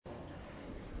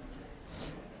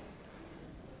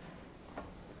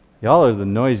Y'all are the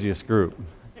noisiest group.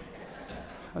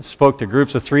 I spoke to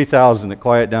groups of 3,000 that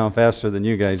quiet down faster than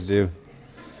you guys do.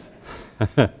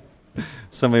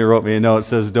 Somebody wrote me a note that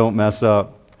says, "Don't mess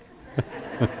up."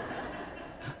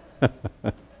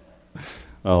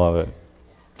 I love it.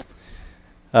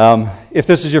 If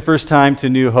this is your first time to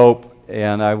New Hope,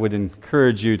 and I would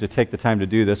encourage you to take the time to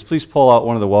do this, please pull out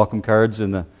one of the welcome cards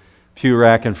in the pew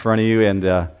rack in front of you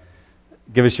and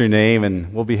give us your name,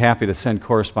 and we'll be happy to send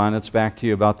correspondence back to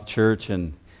you about the church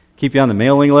and keep you on the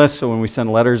mailing list so when we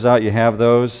send letters out, you have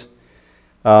those.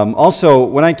 Also,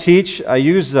 when I teach, I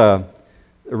use a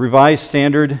Revised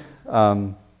Standard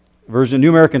Version, New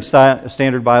American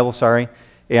Standard Bible,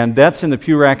 and that's in the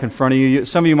pew rack in front of you.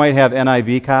 Some of you might have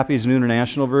NIV copies, New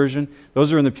International Version.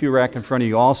 Those are in the pew rack in front of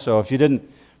you also. If you didn't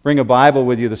bring a Bible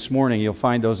with you this morning, you'll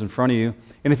find those in front of you.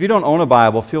 And if you don't own a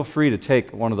Bible, feel free to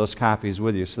take one of those copies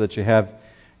with you so that you have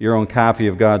your own copy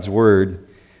of God's Word.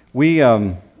 We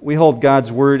hold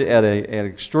God's Word at an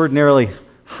extraordinarily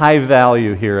high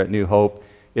value here at New Hope.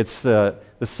 It's the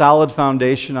solid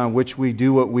foundation on which we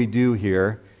do what we do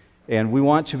here, and we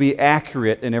want to be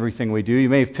accurate in everything we do. You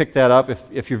may have picked that up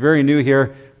if you're very new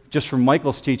here, just from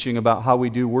Michael's teaching about how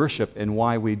we do worship and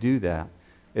why we do that.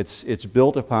 It's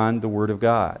built upon the Word of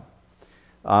God.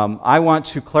 I want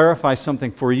to clarify something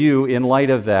for you in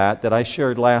light of that I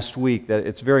shared last week, that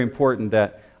it's very important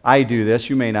that I do this.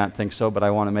 You may not think so, but I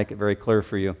want to make it very clear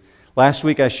for you. Last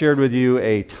week I shared with you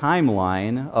a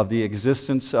timeline of the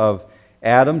existence of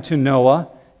Adam to Noah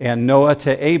and Noah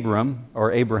to Abram,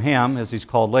 or Abraham as he's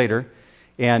called later.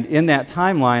 And in that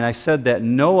timeline I said that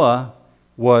Noah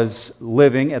was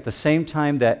living at the same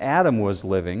time that Adam was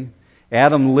living.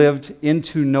 Adam lived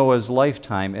into Noah's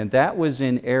lifetime, and that was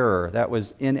in error. That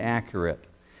was inaccurate.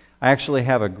 I actually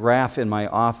have a graph in my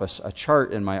office, a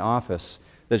chart in my office,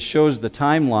 that shows the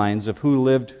timelines of who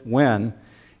lived when,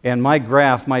 and my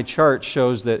chart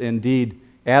shows that indeed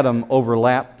Adam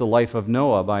overlapped the life of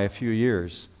Noah by a few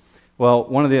years. Well,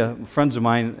 one of the friends of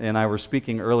mine and I were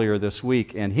speaking earlier this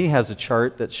week, and he has a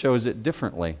chart that shows it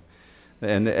differently.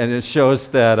 And it shows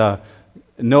that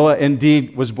Noah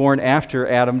indeed was born after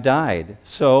Adam died.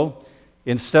 So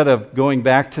instead of going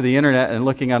back to the internet and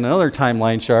looking on another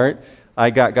timeline chart, I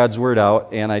got God's Word out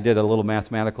and I did a little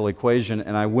mathematical equation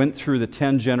and I went through the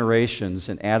 10 generations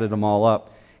and added them all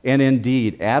up. And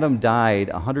indeed, Adam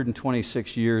died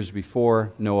 126 years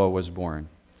before Noah was born.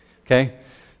 Okay?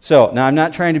 So, now I'm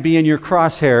not trying to be in your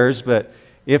crosshairs, but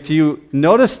if you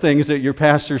notice things that your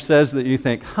pastor says that you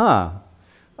think,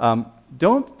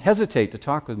 don't hesitate to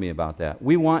talk with me about that.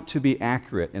 We want to be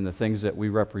accurate in the things that we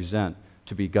represent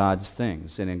to be God's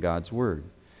things and in God's Word.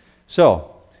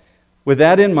 So, with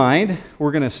that in mind,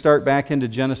 we're going to start back into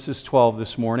Genesis 12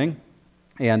 this morning.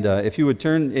 And if you would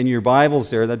turn in your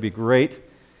Bibles there, that'd be great.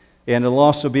 And it'll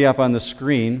also be up on the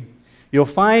screen. You'll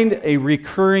find a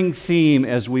recurring theme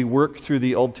as we work through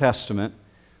the Old Testament,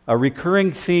 a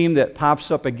recurring theme that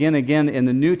pops up again and again in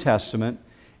the New Testament,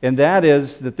 and that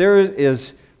is that there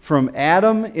is from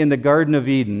Adam in the Garden of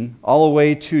Eden all the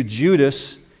way to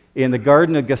Judas in the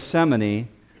Garden of Gethsemane,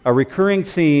 a recurring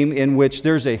theme in which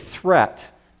there's a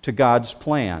threat to God's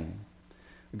plan.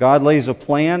 God lays a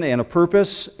plan and a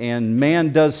purpose, and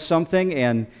man does something,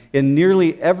 and in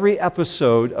nearly every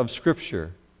episode of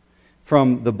Scripture,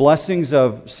 from the blessings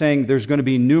of saying there's going to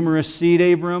be numerous seed,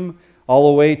 Abram,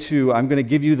 all the way to I'm going to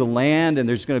give you the land, and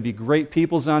there's going to be great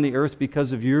peoples on the earth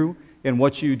because of you and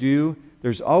what you do,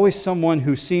 there's always someone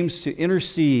who seems to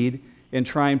intercede and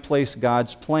try and place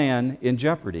God's plan in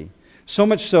jeopardy. So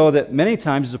much so that many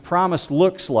times the promise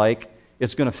looks like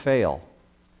it's going to fail.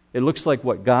 It looks like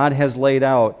what God has laid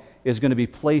out is going to be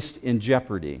placed in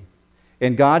jeopardy.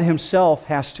 And God Himself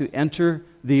has to enter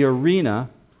the arena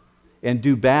and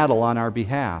do battle on our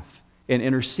behalf and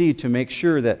intercede to make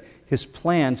sure that His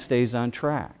plan stays on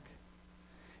track.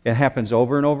 It happens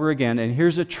over and over again. And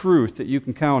here's a truth that you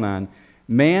can count on.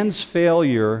 Man's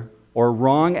failure or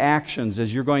wrong actions,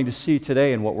 as you're going to see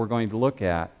today and what we're going to look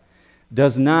at,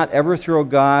 does not ever throw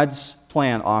God's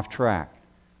plan off track.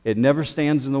 It never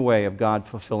stands in the way of God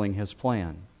fulfilling His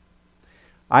plan.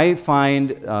 I find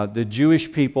the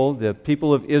Jewish people, the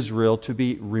people of Israel, to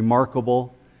be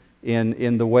remarkable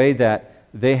in the way that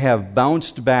they have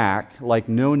bounced back like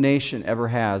no nation ever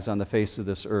has on the face of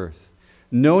this earth.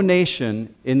 No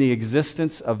nation in the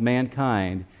existence of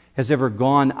mankind has ever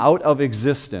gone out of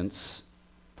existence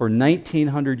for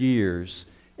 1,900 years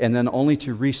and then only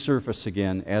to resurface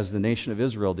again as the nation of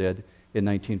Israel did in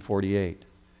 1948.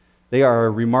 They are a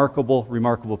remarkable,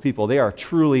 remarkable people. They are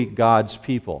truly God's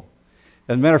people.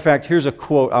 As a matter of fact, here's a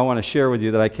quote I want to share with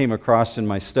you that I came across in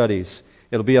my studies.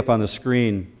 It'll be up on the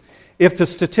screen. If the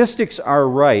statistics are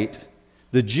right,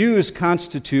 The Jews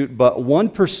constitute but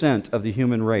 1% of the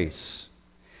human race.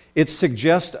 It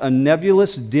suggests a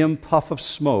nebulous, dim puff of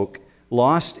smoke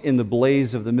lost in the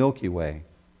blaze of the Milky Way.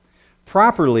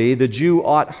 Properly, the Jew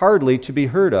ought hardly to be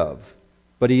heard of,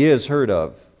 but he is heard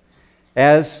of,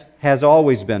 as has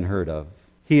always been heard of.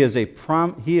 He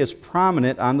is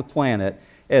prominent on the planet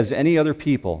as any other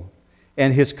people,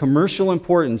 and his commercial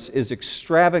importance is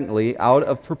extravagantly out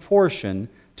of proportion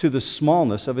to the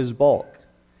smallness of his bulk.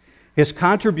 His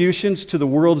contributions to the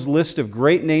world's list of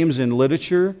great names in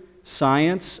literature,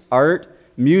 science, art,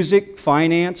 music,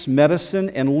 finance, medicine,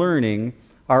 and learning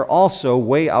are also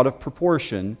way out of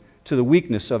proportion to the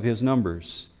weakness of his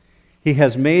numbers. He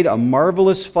has made a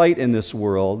marvelous fight in this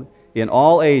world in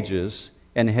all ages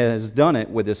and has done it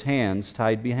with his hands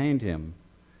tied behind him.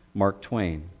 Mark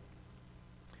Twain.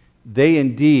 They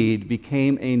indeed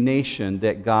became a nation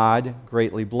that God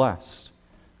greatly blessed.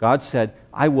 God said,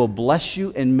 I will bless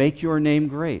you and make your name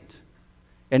great.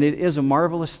 And it is a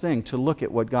marvelous thing to look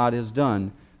at what God has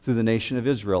done through the nation of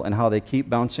Israel and how they keep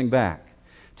bouncing back.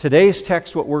 Today's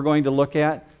text, what we're going to look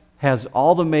at, has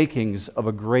all the makings of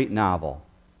a great novel.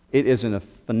 It is a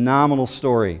phenomenal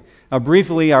story. Now,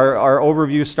 briefly, our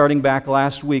overview starting back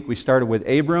last week, we started with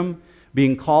Abram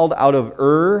being called out of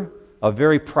Ur, a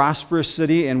very prosperous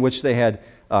city in which they had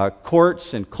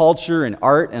courts and culture and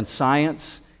art and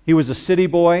science. He was a city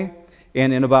boy,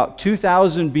 and in about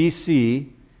 2000 BC,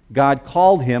 God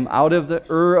called him out of the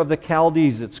Ur of the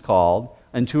Chaldees, it's called,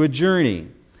 into a journey.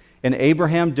 And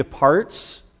Abraham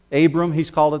departs, Abram, he's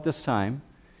called at this time,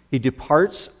 he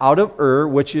departs out of Ur,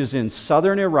 which is in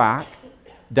southern Iraq,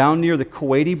 down near the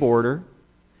Kuwaiti border,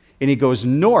 and he goes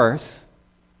north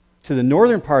to the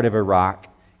northern part of Iraq,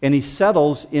 and he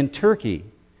settles in Turkey,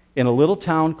 in a little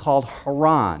town called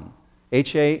Haran,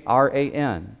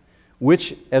 Haran,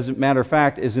 which, as a matter of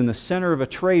fact, is in the center of a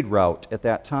trade route at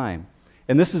that time.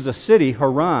 And this is a city,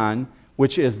 Haran,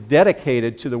 which is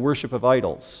dedicated to the worship of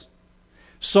idols.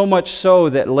 So much so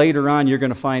that later on you're going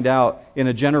to find out, in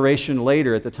a generation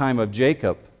later at the time of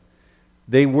Jacob,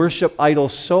 they worship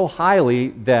idols so highly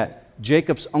that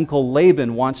Jacob's uncle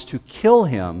Laban wants to kill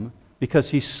him because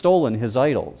he's stolen his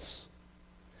idols.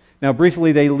 Now,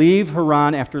 briefly, they leave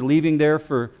Haran after living there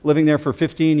for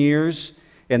 15 years,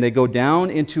 and they go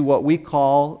down into what we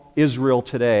call Israel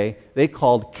today. They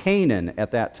called Canaan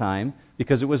at that time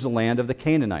because it was the land of the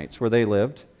Canaanites where they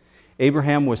lived.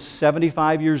 Abraham was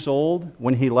 75 years old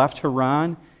when he left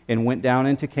Haran and went down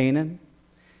into Canaan.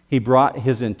 He brought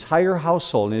his entire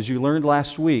household, and as you learned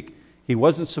last week, he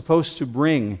wasn't supposed to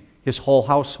bring his whole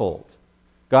household.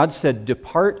 God said,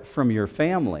 depart from your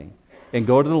family and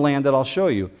go to the land that I'll show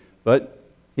you. But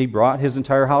he brought his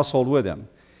entire household with him.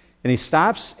 And he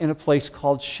stops in a place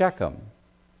called Shechem,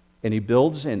 and he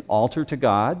builds an altar to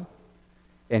God,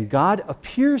 and God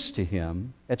appears to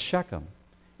him at Shechem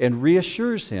and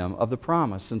reassures him of the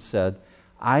promise and said,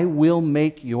 I will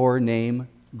make your name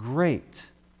great.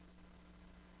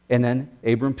 And then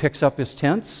Abram picks up his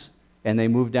tents, and they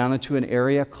move down into an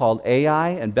area called Ai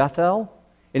and Bethel,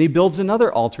 and he builds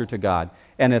another altar to God.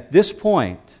 And at this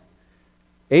point,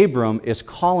 Abram is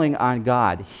calling on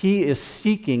God. He is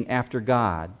seeking after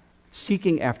God,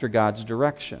 seeking after God's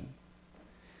direction.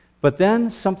 But then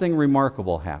something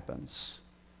remarkable happens.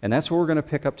 And that's what we're going to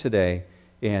pick up today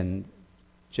in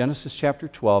Genesis chapter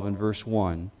 12 and verse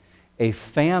 1. A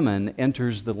famine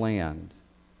enters the land.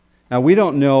 Now, we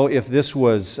don't know if this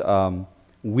was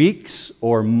weeks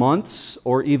or months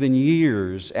or even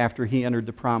years after he entered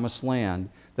the promised land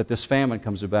that this famine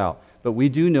comes about. But we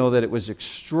do know that it was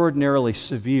extraordinarily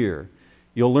severe.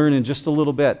 You'll learn in just a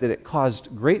little bit that it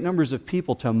caused great numbers of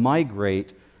people to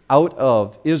migrate out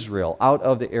of Israel, out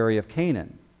of the area of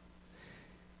Canaan.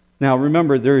 Now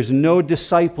remember, there is no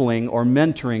discipling or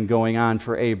mentoring going on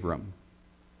for Abram.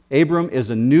 Abram is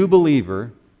a new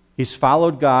believer. He's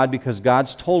followed God because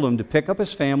God's told him to pick up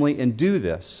his family and do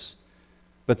this.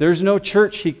 But there's no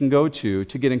church he can go to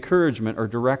get encouragement or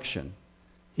direction.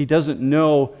 He doesn't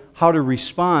know how to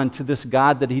respond to this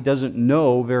God that he doesn't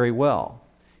know very well.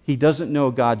 He doesn't know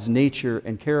God's nature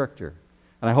and character.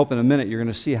 And I hope in a minute you're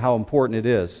going to see how important it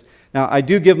is. Now, I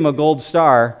do give him a gold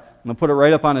star. I'm going to put it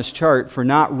right up on his chart for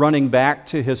not running back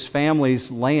to his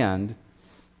family's land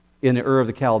in the Ur of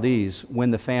the Chaldees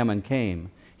when the famine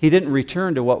came. He didn't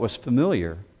return to what was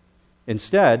familiar.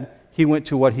 Instead, he went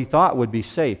to what he thought would be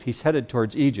safe. He's headed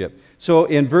towards Egypt. So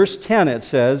in verse 10 it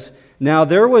says, now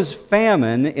there was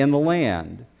famine in the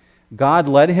land. God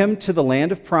led him to the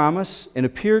land of promise and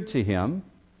appeared to him.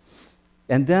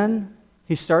 And then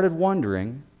he started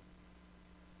wondering,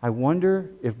 I wonder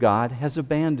if God has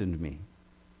abandoned me.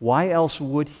 Why else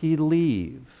would he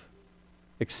leave?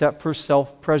 except for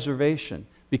self-preservation,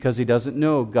 because he doesn't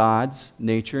know God's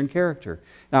nature and character.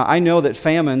 Now, I know that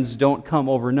famines don't come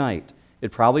overnight.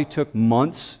 It probably took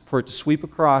months for it to sweep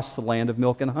across the land of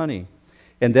milk and honey.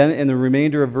 And then in the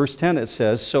remainder of verse 10 it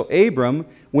says, "So Abram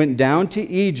went down to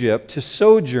Egypt to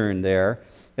sojourn there."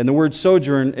 And the word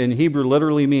sojourn in Hebrew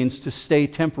literally means to stay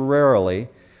temporarily,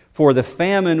 for the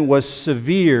famine was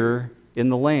severe in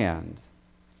the land.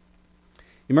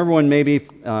 You remember when maybe,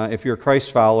 if you're a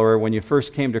Christ follower, when you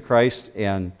first came to Christ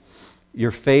and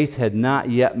your faith had not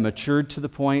yet matured to the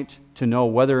point to know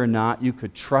whether or not you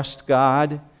could trust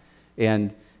God,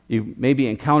 and you maybe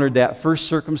encountered that first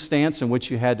circumstance in which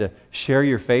you had to share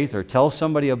your faith or tell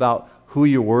somebody about who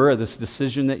you were, or this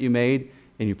decision that you made,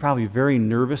 and you're probably very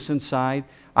nervous inside.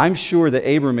 I'm sure that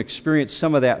Abram experienced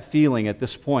some of that feeling at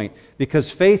this point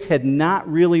because faith had not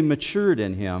really matured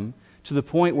in him to the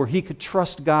point where he could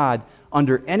trust God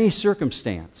under any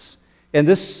circumstance. And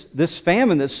this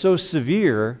famine that's so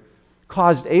severe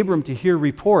caused Abram to hear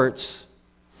reports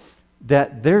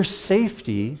that there's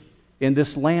safety in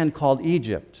this land called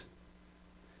Egypt.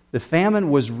 The famine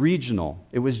was regional.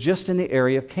 It was just in the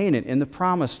area of Canaan, in the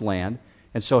promised land.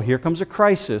 And so here comes a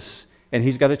crisis, and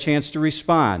he's got a chance to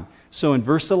respond. So in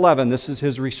verse 11, this is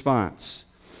his response.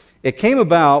 "It came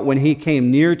about when he came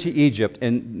near to Egypt,"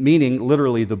 and meaning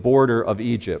literally the border of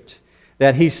Egypt,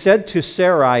 "that he said to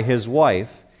Sarai his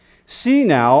wife, 'See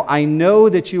now, I know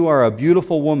that you are a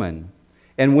beautiful woman,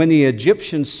 and when the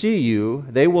Egyptians see you,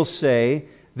 they will say,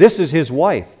 "This is his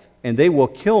wife," and they will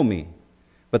kill me,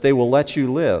 but they will let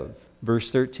you live."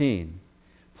 Verse 13,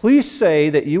 "Please say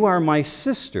that you are my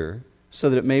sister, so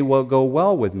that it may go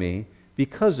well with me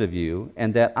because of you,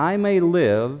 and that I may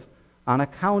live on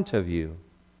account of you."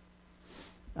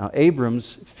 Now,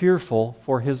 Abram's fearful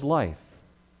for his life,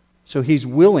 so he's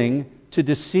willing to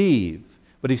deceive,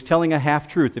 but he's telling a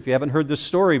half-truth. If you haven't heard this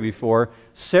story before,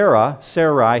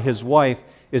 Sarai, his wife,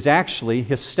 is actually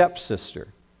his stepsister.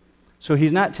 So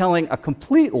he's not telling a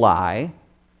complete lie,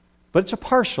 but it's a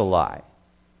partial lie.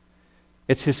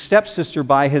 It's his stepsister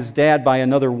by his dad by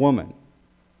another woman.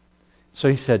 So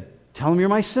he said, "Tell him you're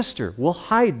my sister. We'll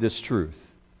hide this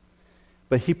truth."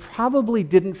 But he probably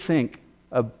didn't think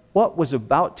what was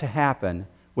about to happen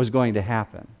was going to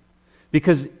happen.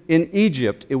 Because in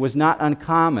Egypt, it was not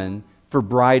uncommon for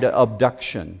bride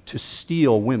abduction, to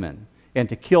steal women and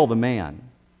to kill the man.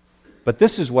 But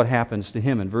this is what happens to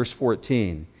him in verse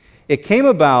 14. "It came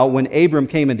about when Abram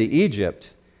came into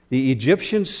Egypt, the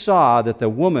Egyptians saw that the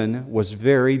woman was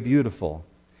very beautiful.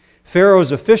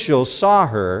 Pharaoh's officials saw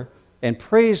her and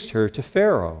praised her to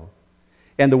Pharaoh.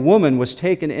 And the woman was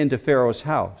taken into Pharaoh's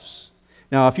house."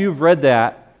 Now, if you've read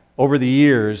that over the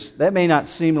years, that may not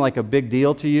seem like a big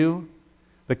deal to you,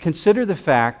 but consider the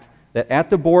fact that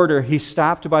at the border, he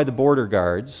stopped by the border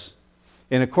guards,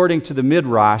 and according to the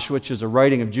Midrash, which is a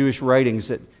writing of Jewish writings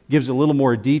that gives a little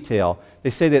more detail, they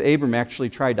say that Abram actually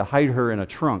tried to hide her in a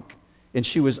trunk, and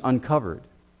she was uncovered.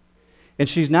 And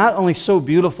she's not only so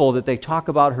beautiful that they talk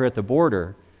about her at the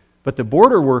border, but the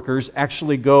border workers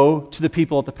actually go to the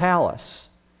people at the palace.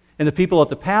 And the people at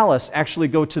the palace actually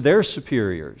go to their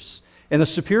superiors. And the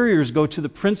superiors go to the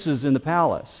princes in the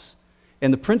palace.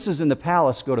 And the princes in the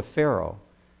palace go to Pharaoh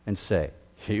and say,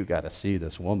 "You got to see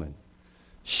this woman.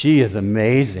 She is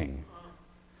amazing."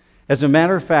 As a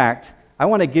matter of fact, I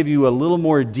want to give you a little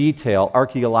more detail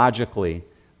archaeologically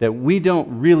that we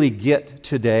don't really get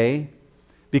today,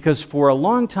 because for a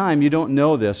long time, you don't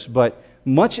know this, but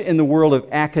much in the world of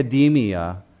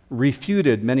academia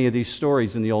refuted many of these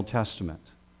stories in the Old Testament.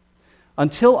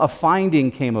 Until a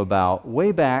finding came about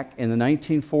way back in the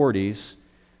 1940s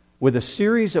with a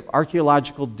series of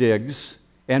archaeological digs,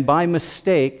 and by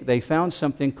mistake, they found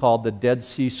something called the Dead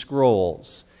Sea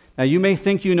Scrolls. Now, you may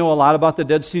think you know a lot about the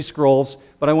Dead Sea Scrolls,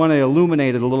 but I want to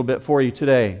illuminate it a little bit for you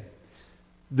today.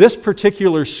 This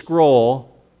particular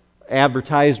scroll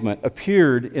advertisement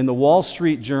appeared in the Wall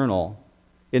Street Journal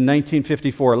in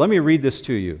 1954. Let me read this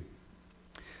to you.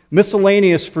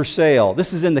 "Miscellaneous for sale."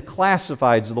 This is in the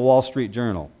classifieds of the Wall Street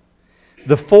Journal.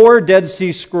 "The 4 Dead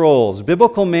Sea Scrolls,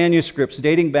 biblical manuscripts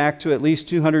dating back to at least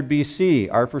 200 BC,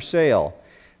 are for sale.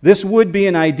 This would be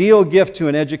an ideal gift to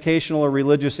an educational or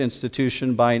religious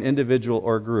institution by an individual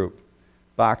or group."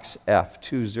 Box F,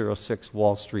 206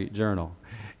 Wall Street Journal.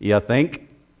 You think?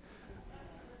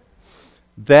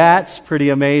 That's pretty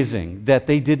amazing that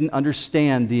they didn't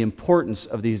understand the importance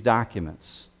of these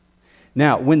documents.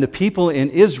 Now, when the people in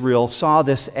Israel saw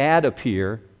this ad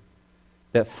appear,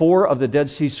 that 4 of the Dead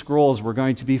Sea Scrolls were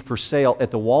going to be for sale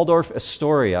at the Waldorf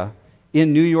Astoria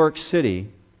in New York City,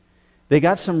 they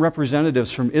got some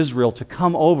representatives from Israel to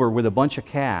come over with a bunch of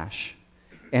cash.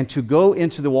 and to go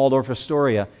into the Waldorf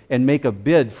Astoria and make a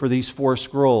bid for these 4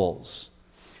 scrolls.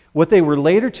 What they were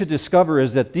later to discover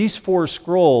is that these 4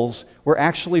 scrolls were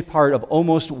actually part of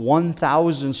almost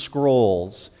 1,000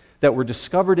 scrolls that were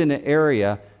discovered in an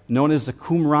area known as the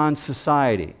Qumran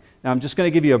Society. Now, I'm just going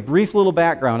to give you a brief little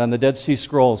background on the Dead Sea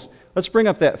Scrolls. Let's bring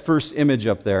up that first image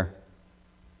up there.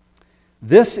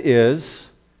 This is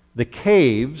the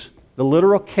caves, the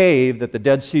literal cave that the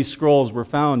Dead Sea Scrolls were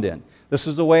found in. This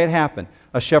is the way it happened.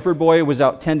 A shepherd boy was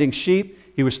out tending sheep.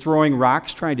 He was throwing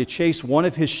rocks, trying to chase one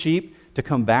of his sheep to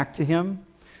come back to him.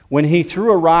 When he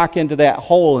threw a rock into that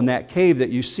hole in that cave that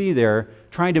you see there,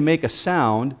 trying to make a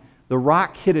sound, the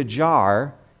rock hit a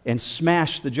jar and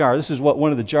smashed the jar. This is what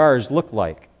one of the jars looked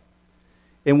like.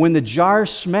 And when the jar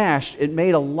smashed, it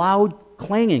made a loud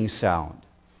clanging sound.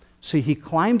 So he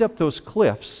climbed up those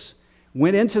cliffs,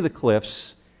 went into the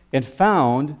cliffs, and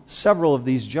found several of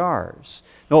these jars.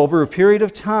 Now, over a period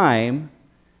of time,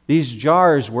 these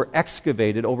jars were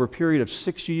excavated over a period of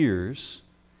 6 years,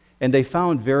 and they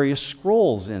found various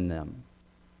scrolls in them.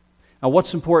 Now,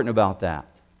 what's important about that?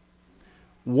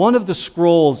 One of the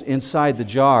scrolls inside the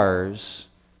jars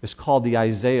is called the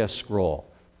Isaiah scroll.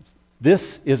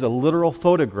 This is a literal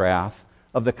photograph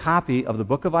of the copy of the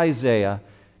book of Isaiah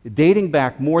dating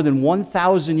back more than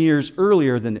 1,000 years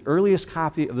earlier than the earliest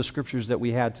copy of the scriptures that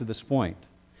we had to this point.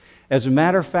 As a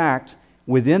matter of fact,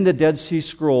 within the Dead Sea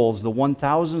Scrolls, the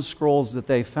 1,000 scrolls that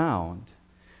they found,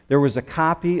 there was a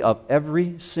copy of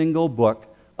every single book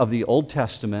of the Old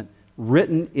Testament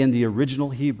written in the original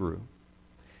Hebrew.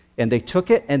 And they took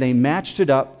it and they matched it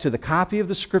up to the copy of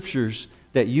the scriptures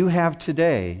that you have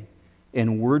today,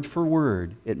 and word for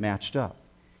word it matched up,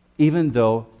 even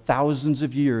though thousands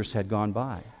of years had gone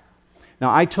by.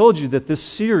 Now, I told you that this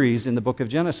series in the book of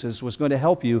Genesis was going to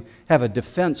help you have a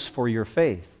defense for your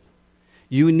faith.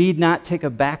 You need not take a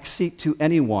back seat to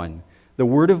anyone. The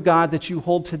Word of God that you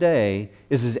hold today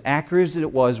is as accurate as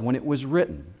it was when it was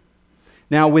written.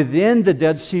 Now, within the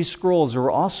Dead Sea Scrolls, there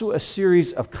were also a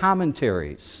series of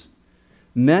commentaries.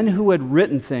 Men who had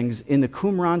written things in the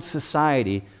Qumran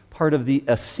Society, part of the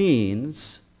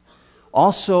Essenes,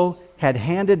 also had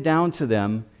handed down to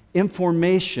them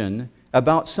information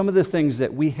about some of the things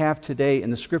that we have today in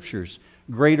the Scriptures,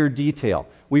 greater detail.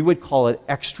 We would call it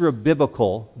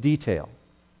extra-biblical detail.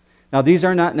 Now, these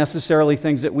are not necessarily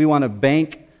things that we want to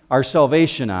bank our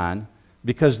salvation on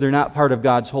because they're not part of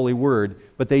God's holy word,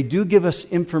 but they do give us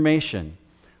information.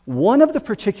 One of the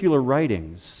particular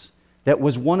writings that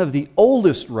was one of the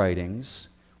oldest writings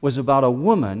was about a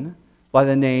woman by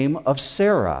the name of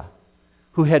Sarah,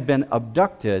 who had been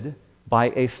abducted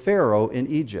by a pharaoh in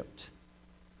Egypt.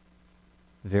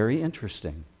 Very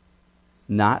interesting.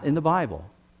 Not in the Bible,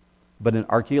 but an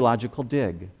archaeological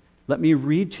dig. Let me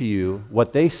read to you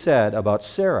what they said about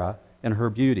Sarah and her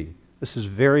beauty. This is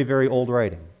very, very old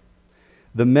writing.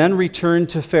 The men returned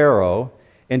to Pharaoh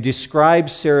and described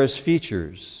Sarah's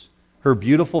features, her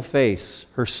beautiful face,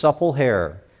 her supple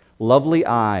hair, lovely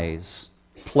eyes,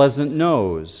 pleasant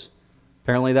nose.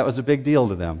 Apparently that was a big deal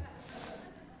to them.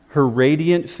 Her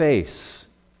radiant face.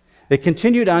 They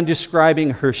continued on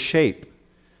describing her shape,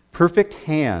 perfect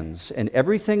hands, and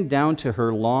everything down to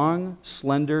her long,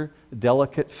 slender,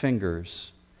 delicate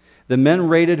fingers. The men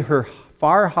rated her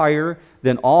far higher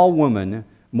than all women,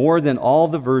 more than all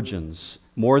the virgins,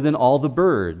 more than all the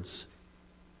birds.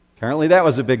 Apparently that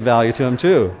was a big value to him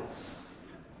too.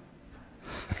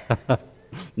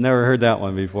 Never heard that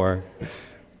one before.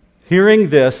 Hearing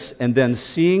this and then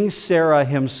seeing Sarah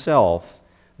himself,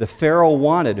 the Pharaoh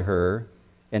wanted her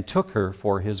and took her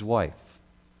for his wife.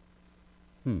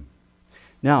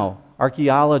 Now,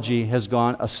 archaeology has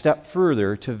gone a step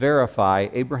further to verify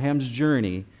Abraham's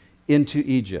journey into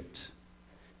Egypt.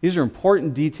 These are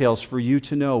important details for you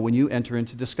to know when you enter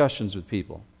into discussions with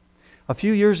people. A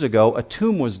few years ago, a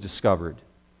tomb was discovered.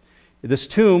 This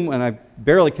tomb, and I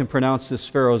barely can pronounce this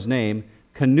pharaoh's name,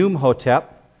 Khnumhotep,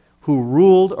 who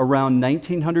ruled around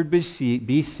 1900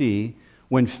 BC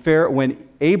when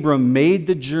Abram made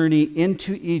the journey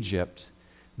into Egypt.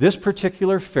 This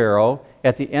particular pharaoh,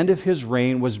 at the end of his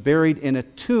reign, was buried in a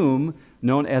tomb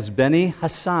known as Beni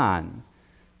Hassan.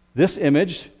 This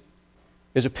image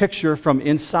is a picture from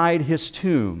inside his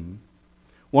tomb.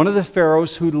 One of the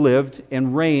pharaohs who lived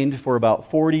and reigned for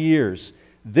about 40 years.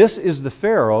 This is the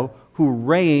pharaoh who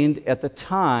reigned at the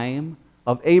time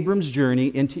of Abram's journey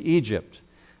into Egypt.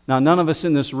 Now, none of us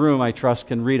in this room, I trust,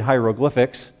 can read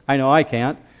hieroglyphics. I know I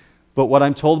can't. But what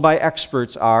I'm told by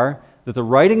experts are that the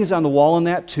writings on the wall in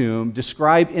that tomb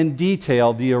describe in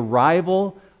detail the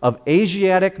arrival of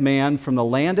Asiatic man from the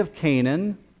land of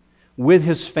Canaan with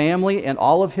his family and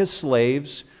all of his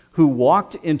slaves, who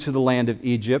walked into the land of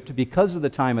Egypt because of the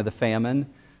time of the famine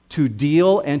to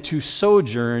deal and to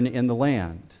sojourn in the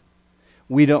land.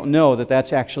 We don't know that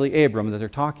that's actually Abram that they're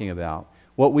talking about.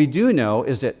 What we do know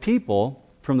is that people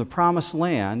from the Promised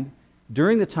Land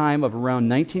during the time of around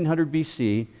 1900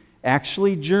 BC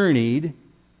actually journeyed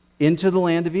into the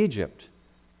land of Egypt.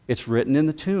 It's written in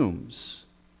the tombs.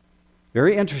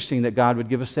 Very interesting that God would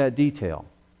give us that detail,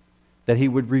 that He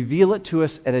would reveal it to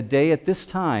us at a day at this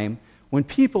time when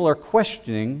people are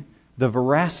questioning the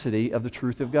veracity of the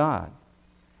truth of God,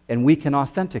 and we can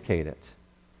authenticate it.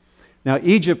 Now,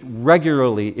 Egypt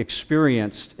regularly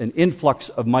experienced an influx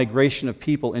of migration of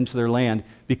people into their land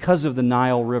because of the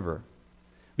Nile River,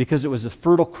 because it was a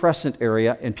fertile crescent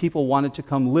area and people wanted to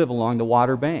come live along the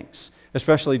water banks,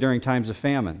 especially during times of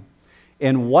famine.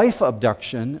 And wife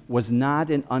abduction was not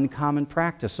an uncommon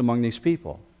practice among these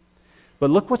people. But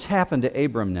look what's happened to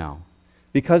Abram now.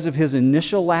 Because of his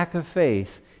initial lack of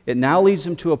faith, it now leads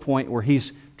him to a point where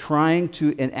he's trying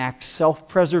to enact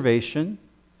self-preservation,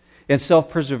 and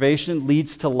self-preservation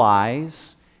leads to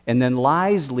lies, and then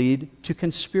lies lead to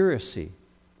conspiracy.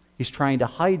 He's trying to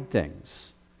hide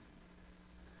things.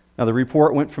 Now, the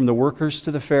report went from the workers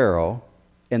to the Pharaoh,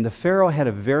 and the Pharaoh had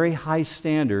a very high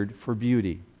standard for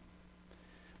beauty.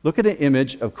 Look at an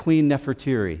image of Queen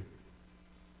Nefertiti.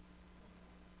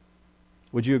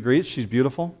 Would you agree she's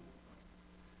beautiful?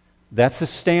 That's a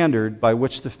standard by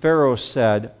which the Pharaoh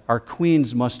said our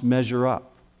queens must measure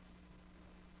up.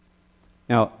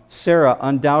 Now, Sarah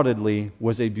undoubtedly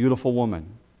was a beautiful woman.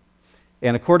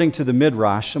 And according to the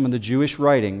Midrash, some of the Jewish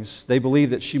writings, they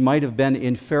believe that she might have been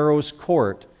in Pharaoh's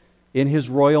court in his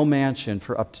royal mansion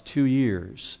for up to 2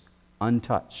 years,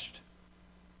 untouched,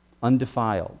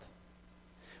 undefiled.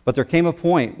 But there came a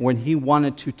point when he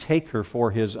wanted to take her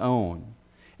for his own.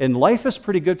 And life is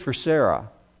pretty good for Sarah,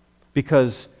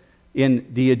 because in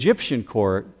the Egyptian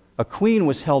court, a queen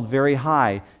was held very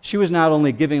high. She was not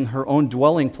only given her own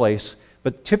dwelling place,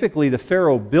 but typically the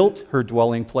Pharaoh built her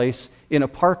dwelling place in a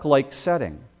park-like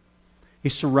setting. He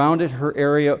surrounded her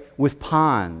area with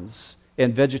ponds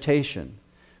and vegetation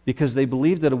because they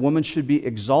believed that a woman should be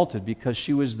exalted because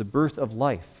she was the birth of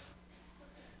life.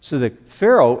 So the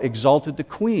Pharaoh exalted the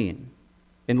queen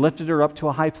and lifted her up to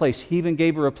a high place. He even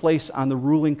gave her a place on the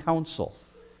ruling council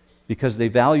because they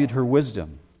valued her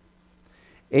wisdom.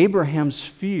 Abraham's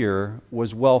fear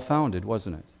was well-founded,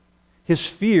 wasn't it? His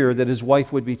fear that his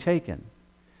wife would be taken.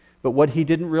 But what he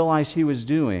didn't realize he was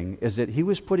doing is that he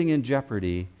was putting in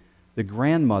jeopardy the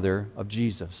grandmother of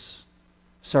Jesus,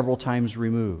 several times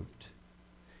removed.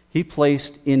 He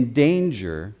placed in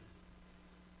danger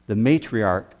the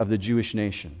matriarch of the Jewish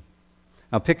nation.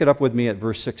 Now pick it up with me at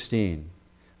verse 16.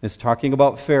 It's talking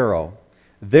about Pharaoh.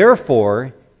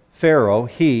 Therefore, Pharaoh,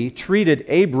 he treated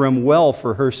Abram well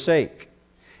for her sake,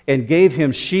 and gave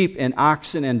him sheep and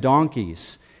oxen and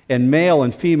donkeys, and male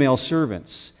and female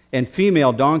servants, and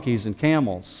female donkeys and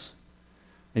camels.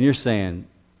 And you're saying,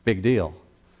 big deal.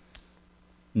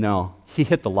 No, he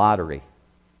hit the lottery.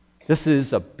 This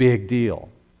is a big deal.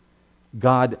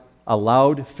 God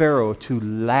allowed Pharaoh to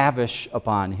lavish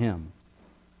upon him.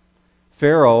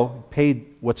 Pharaoh paid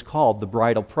what's called the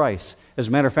bridal price. As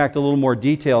a matter of fact, a little more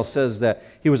detail says that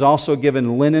he was also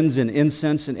given linens and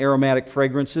incense and aromatic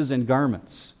fragrances and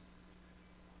garments.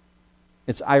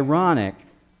 It's ironic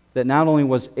that not only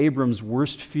was Abram's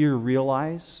worst fear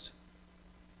realized,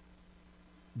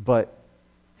 but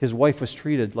his wife was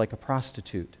treated like a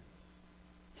prostitute.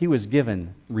 He was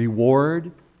given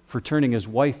reward for turning his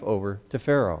wife over to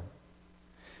Pharaoh.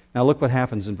 Now look what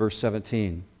happens in verse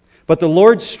 17. But the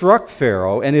Lord struck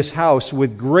Pharaoh and his house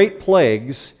with great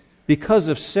plagues because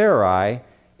of Sarai,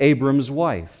 Abram's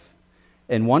wife.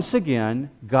 And once again,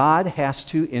 God has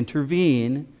to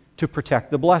intervene to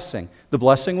protect the blessing. The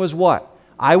blessing was what?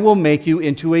 I will make you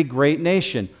into a great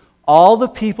nation. All the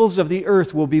peoples of the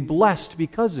earth will be blessed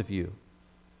because of you.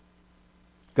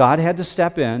 God had to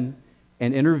step in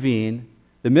and intervene.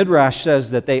 The Midrash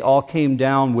says that they all came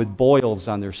down with boils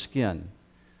on their skin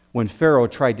when Pharaoh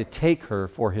tried to take her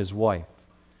for his wife,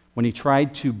 when he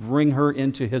tried to bring her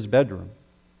into his bedroom.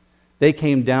 They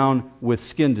came down with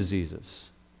skin diseases.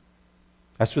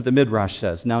 That's what the Midrash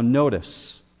says. Now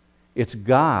notice, it's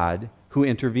God who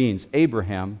intervenes.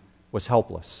 Abraham was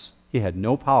helpless. He had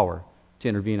no power to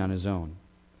intervene on his own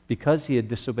because he had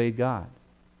disobeyed God.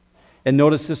 And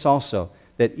notice this also,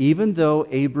 that even though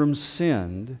Abram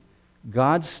sinned,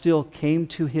 God still came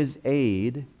to his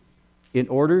aid in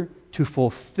order to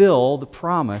fulfill the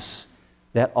promise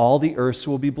that all the earths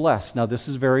will be blessed. Now, this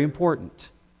is very important.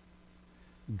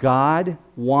 God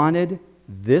wanted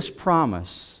this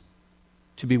promise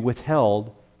to be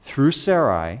withheld through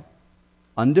Sarai,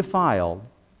 undefiled,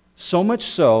 so much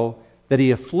so that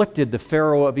he afflicted the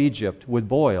Pharaoh of Egypt with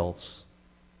boils.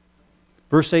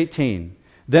 Verse 18,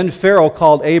 Then Pharaoh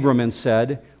called Abram and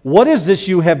said, What is this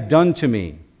you have done to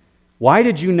me? Why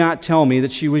did you not tell me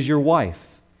that she was your wife?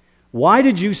 Why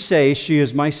did you say she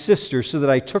is my sister so that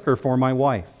I took her for my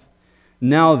wife?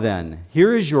 Now then,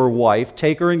 here is your wife,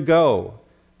 take her and go.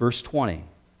 Verse 20,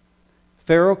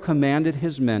 Pharaoh commanded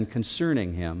his men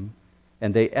concerning him,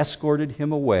 and they escorted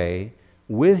him away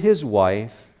with his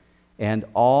wife and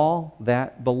all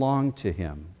that belonged to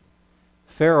him.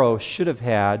 Pharaoh should have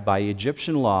had, by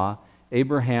Egyptian law,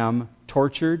 Abraham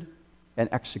tortured and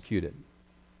executed.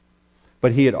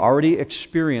 But he had already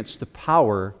experienced the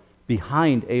power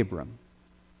behind Abram,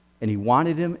 and he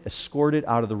wanted him escorted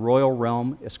out of the royal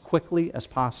realm as quickly as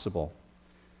possible.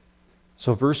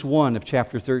 So verse 1 of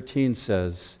chapter 13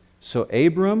 says, So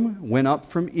Abram went up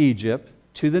from Egypt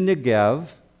to the Negev,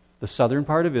 the southern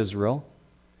part of Israel,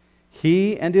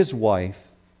 he and his wife,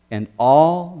 and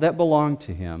all that belonged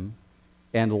to him,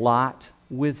 and Lot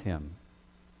with him.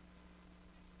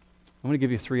 I'm going to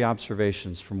give you 3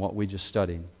 observations from what we just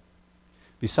studied.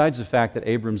 Besides the fact that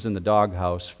Abram's in the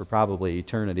doghouse for probably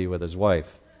eternity with his wife.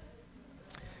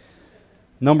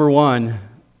 Number 1,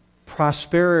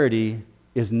 prosperity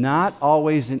is not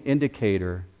always an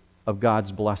indicator of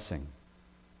God's blessing.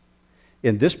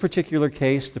 In this particular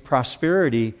case, the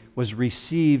prosperity was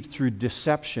received through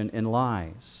deception and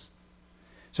lies.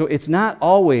 So it's not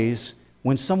always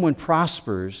when someone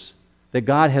prospers that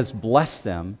God has blessed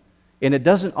them, and it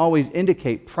doesn't always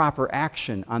indicate proper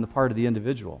action on the part of the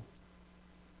individual.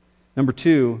 Number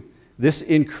 2, this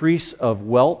increase of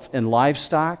wealth and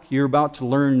livestock you're about to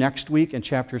learn next week in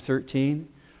chapter 13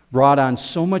 brought on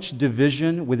so much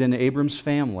division within Abram's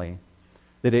family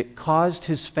that it caused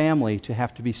his family to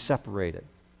have to be separated.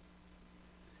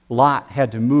 Lot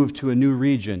had to move to a new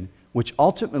region, which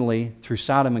ultimately, through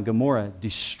Sodom and Gomorrah,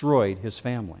 destroyed his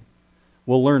family.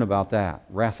 We'll learn about that.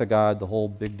 Wrath of God, the whole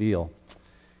big deal.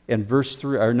 And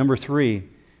number 3,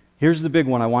 here's the big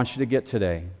one I want you to get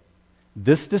today.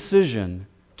 This decision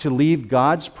to leave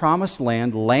God's promised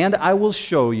land I will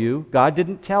show you, God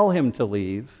didn't tell him to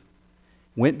leave,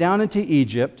 went down into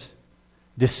Egypt,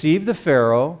 deceived the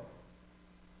Pharaoh,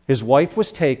 his wife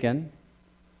was taken,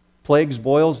 plagues,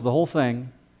 boils, the whole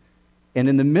thing, and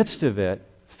in the midst of it,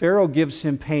 Pharaoh gives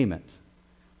him payment.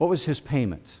 What was his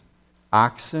payment?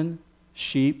 Oxen,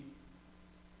 sheep,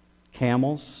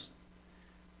 camels,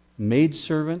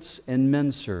 maidservants, and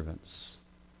menservants.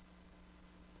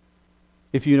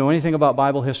 If you know anything about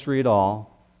Bible history at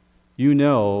all, you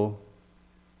know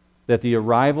that the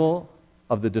arrival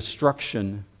of the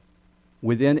destruction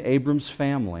within Abram's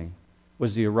family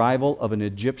was the arrival of an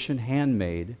Egyptian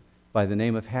handmaid by the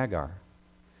name of Hagar.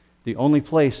 The only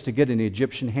place to get an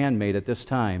Egyptian handmaid at this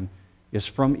time is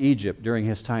from Egypt during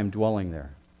his time dwelling there.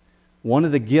 One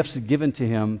of the gifts given to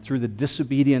him through the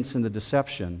disobedience and the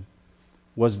deception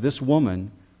was this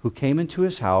woman who came into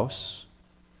his house,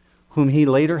 whom he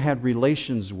later had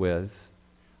relations with,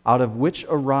 out of which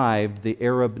arrived the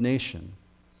Arab nation.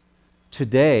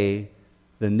 Today,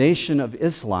 the nation of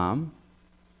Islam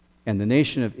and the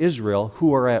nation of Israel,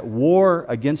 who are at war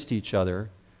against each other,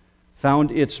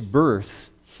 found its birth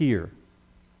here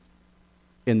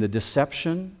in the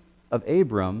deception of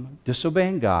Abram,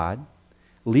 disobeying God,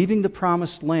 leaving the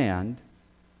promised land,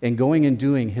 and going and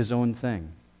doing his own thing.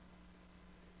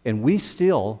 And we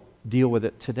still deal with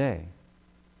it today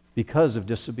because of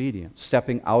disobedience,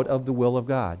 stepping out of the will of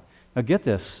God. Now get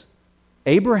this.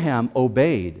 Abraham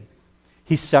obeyed.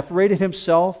 He separated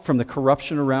himself from the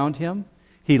corruption around him.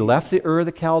 He left the Ur of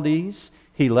the Chaldees.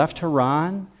 He left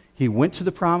Haran. He went to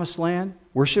the promised land,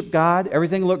 worshiped God.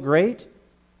 Everything looked great.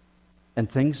 And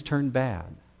things turned bad.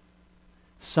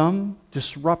 Some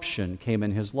disruption came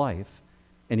in his life,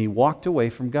 and he walked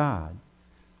away from God.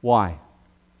 Why?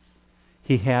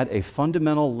 He had a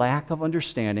fundamental lack of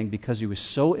understanding because he was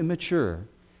so immature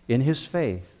in his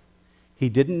faith. He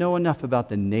didn't know enough about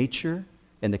the nature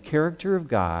and the character of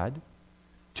God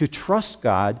to trust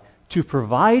God to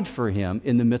provide for him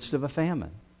in the midst of a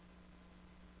famine.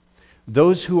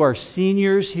 Those who are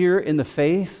seniors here in the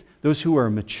faith, those who are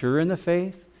mature in the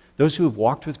faith, those who have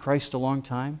walked with Christ a long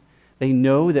time, they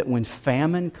know that when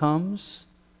famine comes,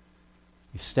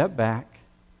 you step back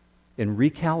and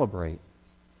recalibrate.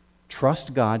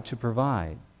 Trust God to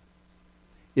provide.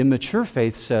 Immature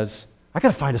faith says, I got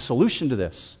to find a solution to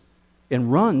this,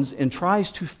 and runs and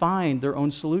tries to find their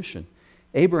own solution.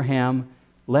 Abraham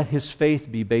let his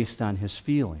faith be based on his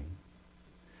feeling.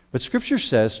 But Scripture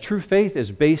says true faith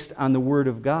is based on the Word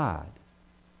of God.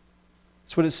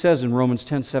 That's what it says in Romans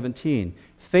 10:17.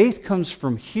 Faith comes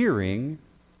from hearing,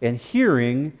 and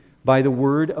hearing by the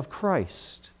word of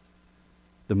Christ.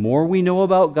 The more we know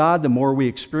about God, the more we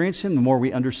experience Him, the more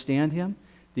we understand Him,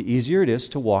 the easier it is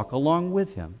to walk along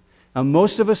with Him. Now,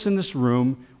 most of us in this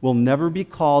room will never be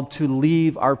called to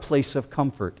leave our place of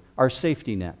comfort, our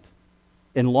safety net,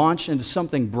 and launch into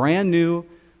something brand new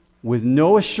with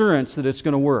no assurance that it's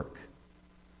going to work.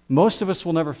 Most of us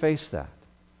will never face that.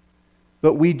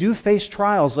 But we do face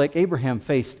trials like Abraham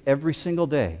faced every single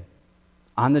day,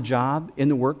 on the job, in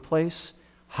the workplace,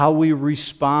 how we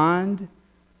respond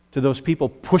to those people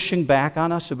pushing back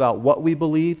on us about what we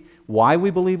believe, why we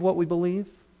believe what we believe.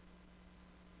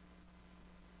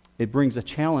 It brings a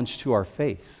challenge to our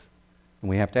faith. And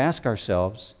we have to ask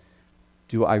ourselves,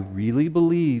 do I really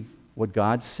believe what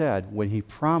God said when He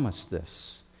promised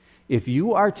this? If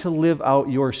you are to live out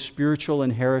your spiritual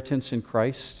inheritance in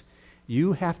Christ,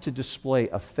 you have to display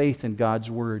a faith in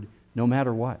God's Word no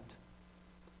matter what.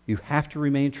 You have to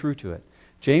remain true to it.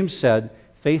 James said,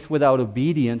 faith without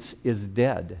obedience is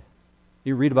dead.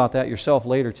 You read about that yourself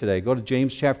later today. Go to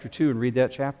James chapter 2 and read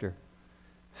that chapter.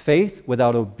 Faith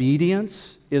without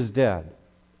obedience is dead.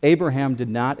 Abraham did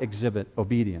not exhibit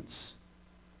obedience.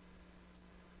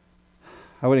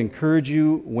 I would encourage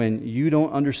you, when you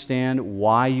don't understand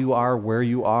why you are where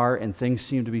you are and things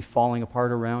seem to be falling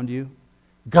apart around you,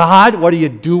 God, what are you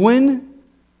doing?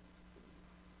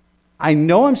 I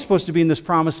know I'm supposed to be in this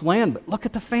promised land, but look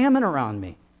at the famine around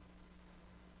me.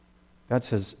 God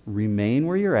says, remain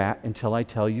where you're at until I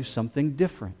tell you something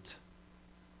different.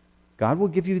 God will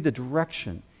give you the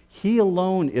direction. He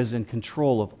alone is in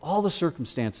control of all the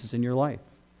circumstances in your life.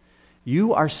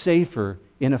 You are safer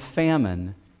in a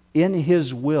famine in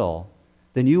His will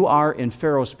than you are in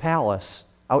Pharaoh's palace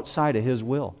outside of His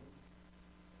will.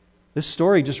 This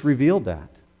story just revealed that.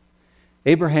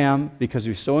 Abraham, because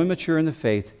he was so immature in the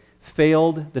faith,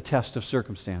 failed the test of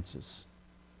circumstances.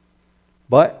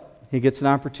 But he gets an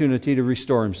opportunity to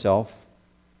restore himself.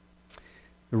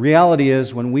 The reality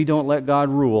is, when we don't let God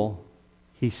rule,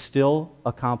 He still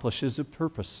accomplishes a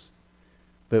purpose.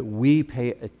 But we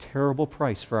pay a terrible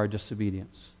price for our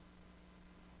disobedience.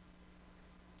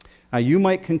 Now, you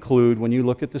might conclude when you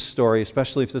look at this story,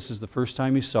 especially if this is the first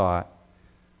time you saw it,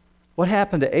 what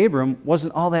happened to Abram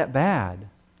wasn't all that bad.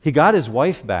 He got his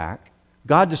wife back.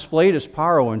 God displayed His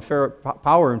power in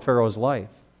Pharaoh's life.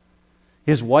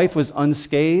 His wife was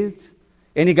unscathed,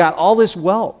 and he got all this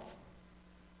wealth.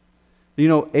 You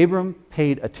know, Abram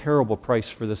paid a terrible price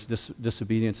for this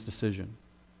disobedience decision.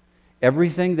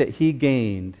 Everything that he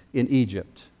gained in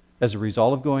Egypt as a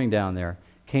result of going down there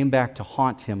came back to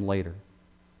haunt him later.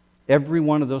 Every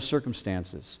one of those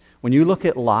circumstances. When you look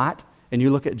at Lot and you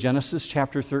look at Genesis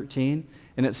chapter 13,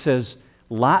 and it says,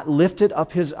 Lot lifted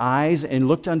up his eyes and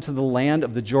looked unto the land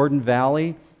of the Jordan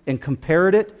Valley and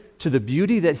compared it to the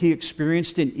beauty that he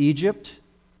experienced in Egypt,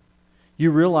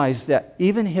 you realize that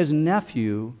even his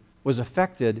nephew was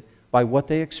affected by what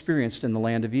they experienced in the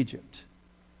land of Egypt.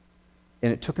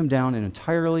 And it took him down an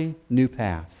entirely new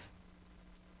path.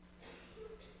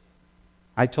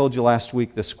 I told you last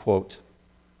week this quote,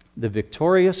 "The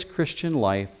victorious Christian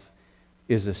life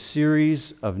is a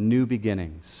series of new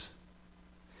beginnings."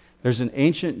 There's an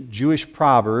ancient Jewish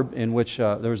proverb in which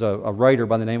there's a writer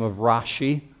by the name of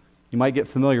Rashi. You might get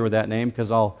familiar with that name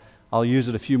because I'll use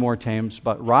it a few more times.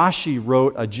 But Rashi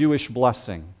wrote a Jewish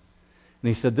blessing. And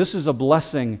he said, this is a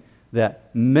blessing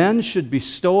that men should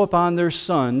bestow upon their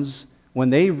sons when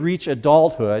they reach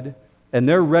adulthood and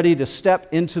they're ready to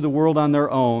step into the world on their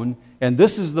own. And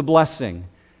this is the blessing.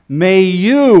 May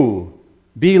you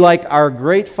be like our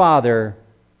great father,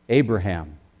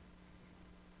 Abraham.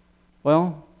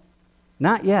 Well,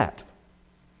 not yet.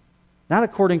 Not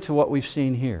according to what we've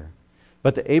seen here.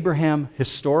 But the Abraham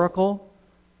historical,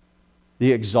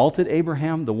 the exalted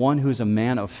Abraham, the one who's a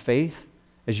man of faith,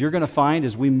 as you're going to find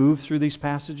as we move through these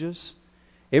passages,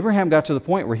 Abraham got to the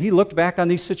point where he looked back on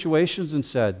these situations and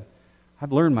said,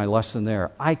 I've learned my lesson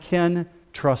there. I can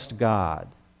trust God.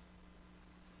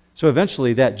 So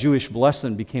eventually that Jewish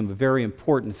blessing became a very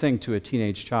important thing to a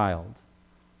teenage child.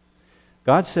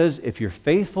 God says, if you're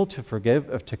faithful to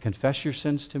forgive, to confess your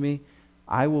sins to me,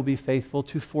 I will be faithful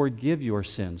to forgive your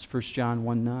sins. 1 John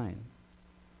 1:9.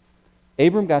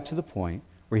 Abram got to the point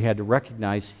where he had to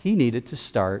recognize he needed to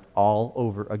start all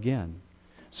over again.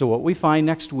 So what we find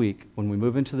next week, when we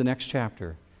move into the next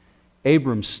chapter,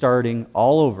 Abram's starting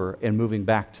all over and moving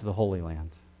back to the Holy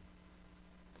Land.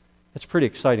 It's pretty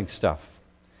exciting stuff.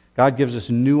 God gives us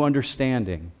new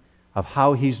understanding of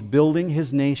how He's building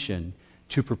His nation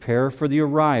to prepare for the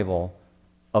arrival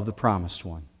of the promised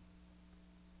one.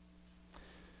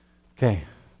 Okay,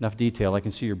 enough detail. I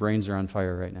can see your brains are on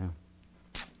fire right now.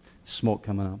 Smoke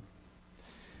coming up.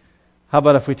 How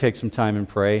about if we take some time and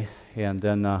pray? And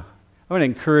then I want to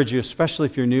encourage you, especially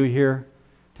if you're new here,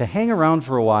 to hang around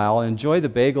for a while and enjoy the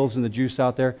bagels and the juice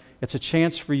out there. It's a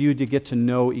chance for you to get to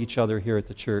know each other here at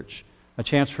the church, a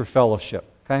chance for fellowship,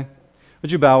 okay?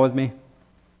 Would you bow with me?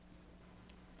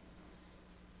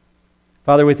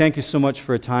 Father, we thank you so much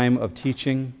for a time of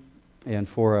teaching and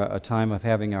for a time of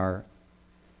having our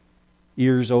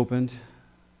ears opened,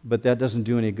 but that doesn't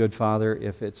do any good, Father,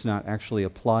 if it's not actually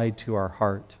applied to our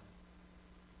heart.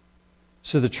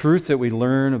 So the truth that we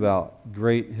learn about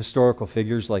great historical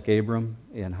figures like Abram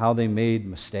and how they made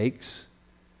mistakes,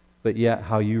 but yet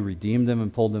how you redeemed them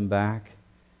and pulled them back,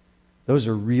 those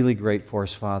are really great for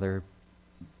us, Father,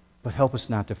 but help us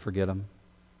not to forget them.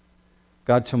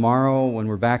 God, tomorrow when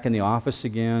we're back in the office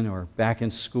again or back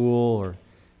in school or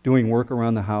doing work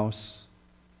around the house,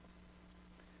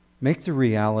 make the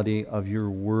reality of your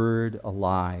word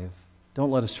alive.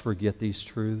 Don't let us forget these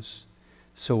truths.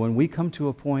 So when we come to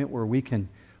a point where we can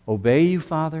obey you,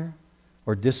 Father,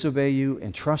 or disobey you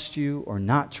and trust you or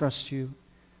not trust you,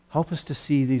 help us to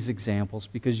see these examples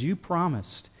because you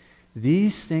promised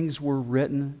these things were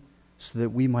written so that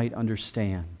we might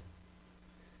understand.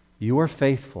 You are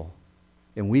faithful,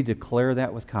 and we declare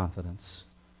that with confidence.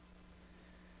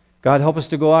 God, help us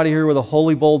to go out of here with a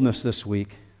holy boldness this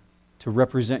week to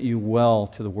represent you well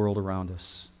to the world around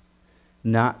us,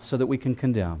 not so that we can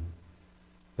condemn,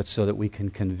 but so that we can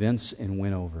convince and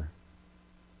win over.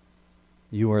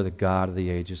 You are the God of the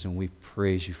ages, and we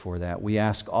praise you for that. We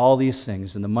ask all these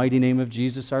things in the mighty name of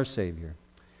Jesus, our Savior.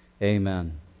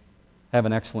 Amen. Have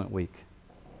an excellent week.